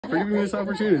for giving me this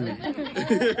opportunity. You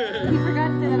forgot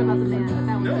to say that about the band, but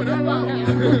that was No.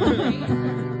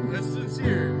 That's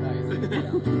sincere.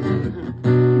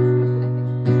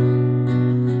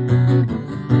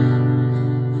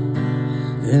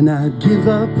 And I'd give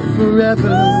up forever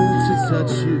to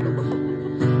touch you,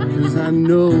 'cause I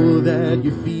know that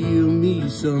you feel me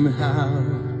somehow.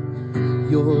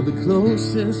 You're the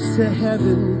closest to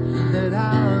heaven that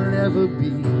I'll ever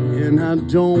be, and I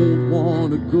don't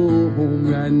want to go home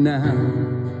right now.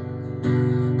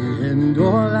 And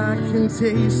all I can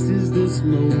taste is this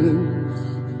moment,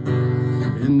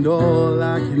 and all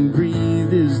I can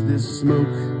breathe is this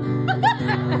smoke.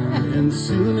 And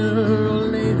sooner or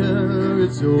later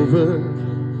it's over.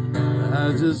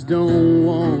 I just don't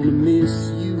want to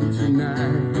miss you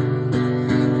tonight.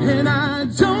 And I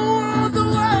don't want the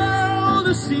world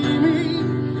to see me,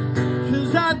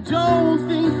 'cause I don't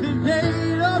think that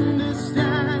they'd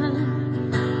understand.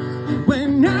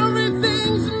 When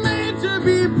everything's made to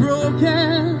be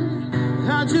broken,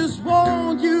 I just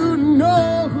want you to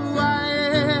know who I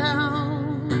am.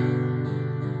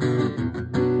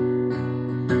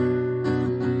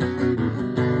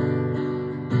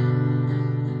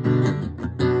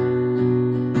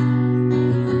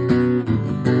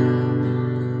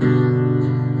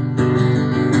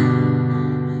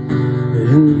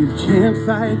 And you can't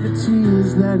fight the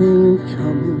tears that ain't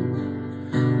coming,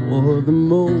 or the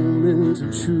moment of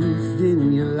truth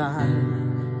in your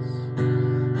lies.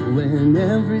 When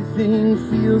everything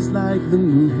feels like the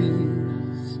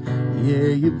movies, yeah,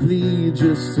 you bleed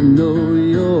just to know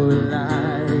you're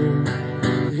alive.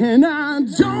 And I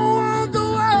don't want the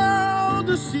world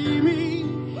to see me,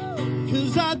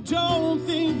 'cause I don't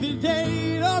think that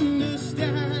they'd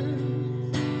understand.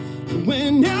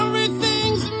 When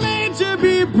everything's made to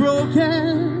be broken,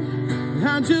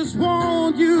 I just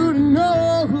want you to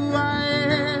know who I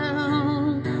am.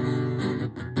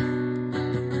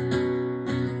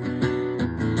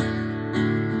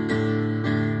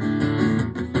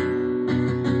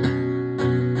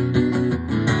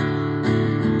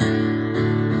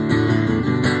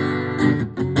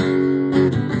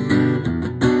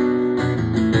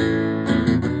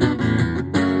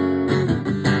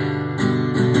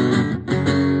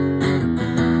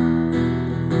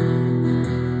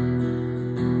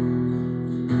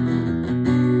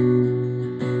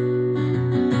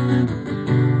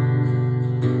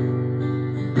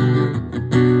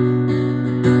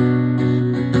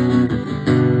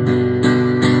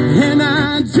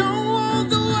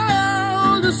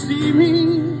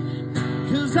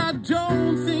 I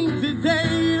don't think that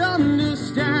they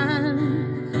understand.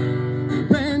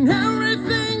 When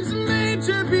everything's made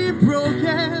to be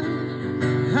broken,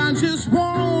 I just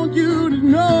want you to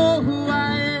know who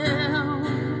I am.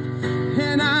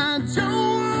 And I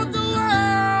don't want the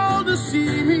world to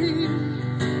see me,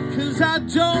 'cause I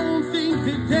don't think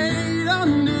that they'd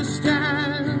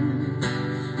understand.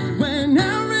 When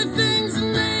everything's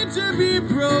made to be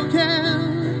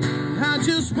broken, I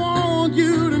just want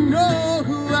you to know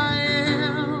who I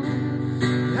am.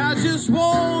 I just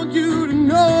want